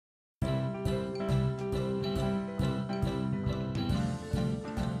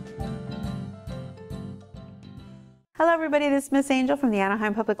Hello everybody, this is Miss Angel from the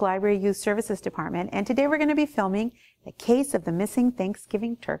Anaheim Public Library Youth Services Department, and today we're going to be filming the case of the missing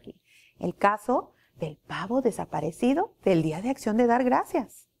Thanksgiving turkey, el caso del pavo desaparecido del Día de Acción de Dar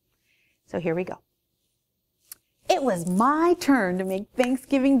Gracias. So here we go. It was my turn to make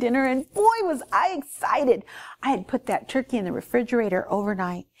Thanksgiving dinner, and boy was I excited. I had put that turkey in the refrigerator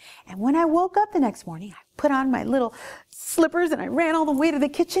overnight, and when I woke up the next morning, I put on my little slippers and I ran all the way to the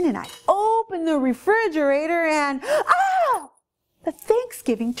kitchen and I opened the refrigerator and the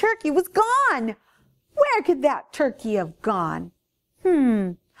Thanksgiving turkey was gone. Where could that turkey have gone?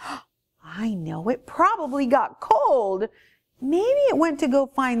 I know, it probably got cold. Maybe it went to go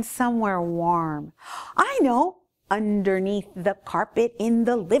find somewhere warm. I know, underneath the carpet in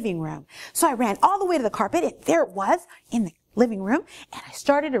the living room. So I ran all the way to the carpet and there it was in the living room, and I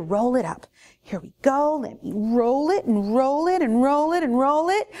started to roll it up. Here we go. Let me roll it and roll it and roll it and roll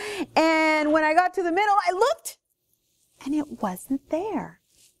it. And when I got to the middle, I looked and it wasn't there.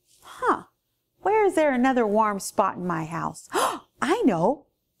 Where is there another warm spot in my house? I know,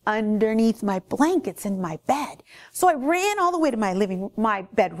 underneath my blankets in my bed. So I ran all the way to my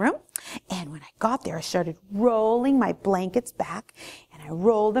bedroom, and when I got there, I started rolling my blankets back, and I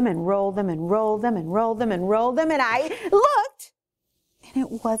rolled them and rolled them and rolled them and rolled them and rolled them, and I looked, and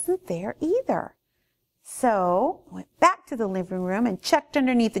it wasn't there either. So I went back to the living room and checked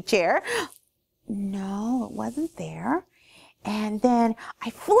underneath the chair. No, it wasn't there. And then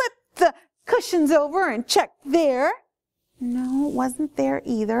I flipped the cushions over and checked there. No, it wasn't there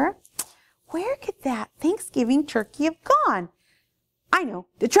either. Where could that Thanksgiving turkey have gone? I know,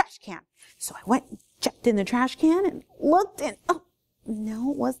 the trash can. So I went and checked in the trash can and looked, and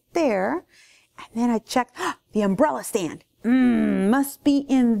no, it wasn't there. And then I checked the umbrella stand. Must be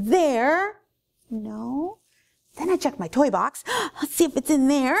in there. No. Then I checked my toy box. Let's see if it's in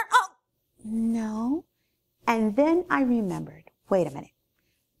there. No. And then I remembered, wait a minute.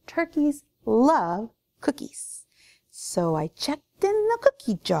 Turkeys love cookies. So I checked in the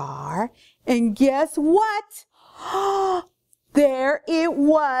cookie jar, and guess what? There it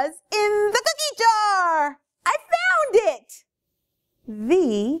was in the cookie jar! I found it!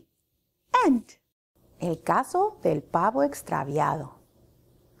 The end. El caso del pavo extraviado.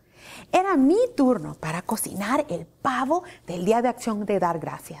 Era mi turno para cocinar el pavo del Día de Acción de Dar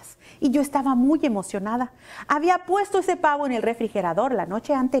Gracias. Y yo estaba muy emocionada. Había puesto ese pavo en el refrigerador la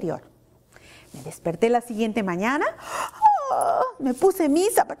noche anterior. Me desperté la siguiente mañana, me puse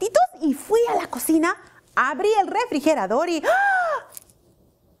mis zapatitos y fui a la cocina, abrí el refrigerador y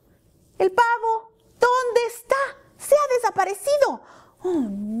 ¡el pavo! ¿Dónde está? ¡Se ha desaparecido! ¡Oh,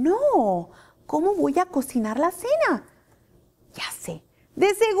 no! ¿Cómo voy a cocinar la cena? Ya sé,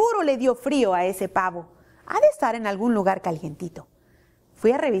 de seguro le dio frío a ese pavo. Ha de estar en algún lugar calientito.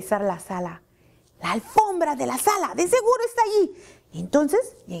 Fui a revisar la sala. La alfombra de la sala, de seguro está allí.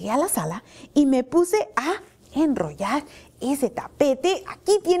 Entonces llegué a la sala y me puse a enrollar ese tapete.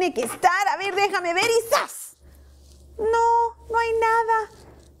 Aquí tiene que estar. A ver, déjame ver y ¡zas! No hay nada.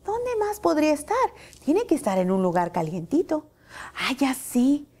 ¿Dónde más podría estar? Tiene que estar en un lugar calientito. Ya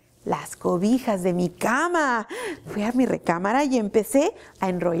sí, las cobijas de mi cama. Fui a mi recámara y empecé a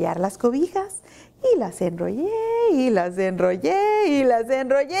enrollar las cobijas. Y las enrollé, y las enrollé, y las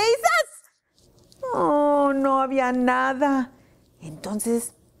enrollé, y ¡zas! Oh, no había nada.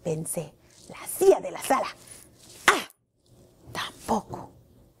 Entonces pensé, la silla de la sala. Tampoco.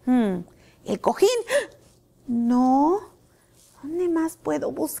 El cojín. No. ¿Dónde más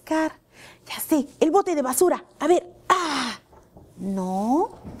puedo buscar? Ya sé, el bote de basura. A ver.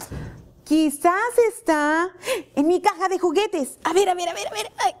 No. Quizás está en mi caja de juguetes. A ver.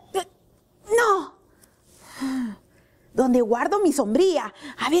 No. ¿Dónde guardo mi sombrilla?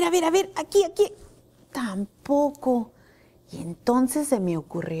 A ver. Aquí. Tampoco. Y entonces se me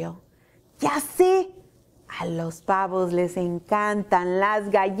ocurrió. Ya sé. A los pavos les encantan las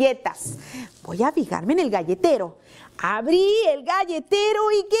galletas. Voy a fijarme en el galletero. Abrí el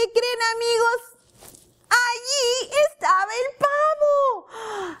galletero y ¿qué creen, amigos? ¡Allí estaba el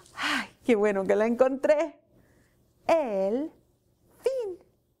pavo! ¡Ay, qué bueno que lo encontré! El fin.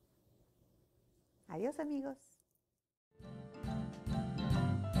 Adiós, amigos.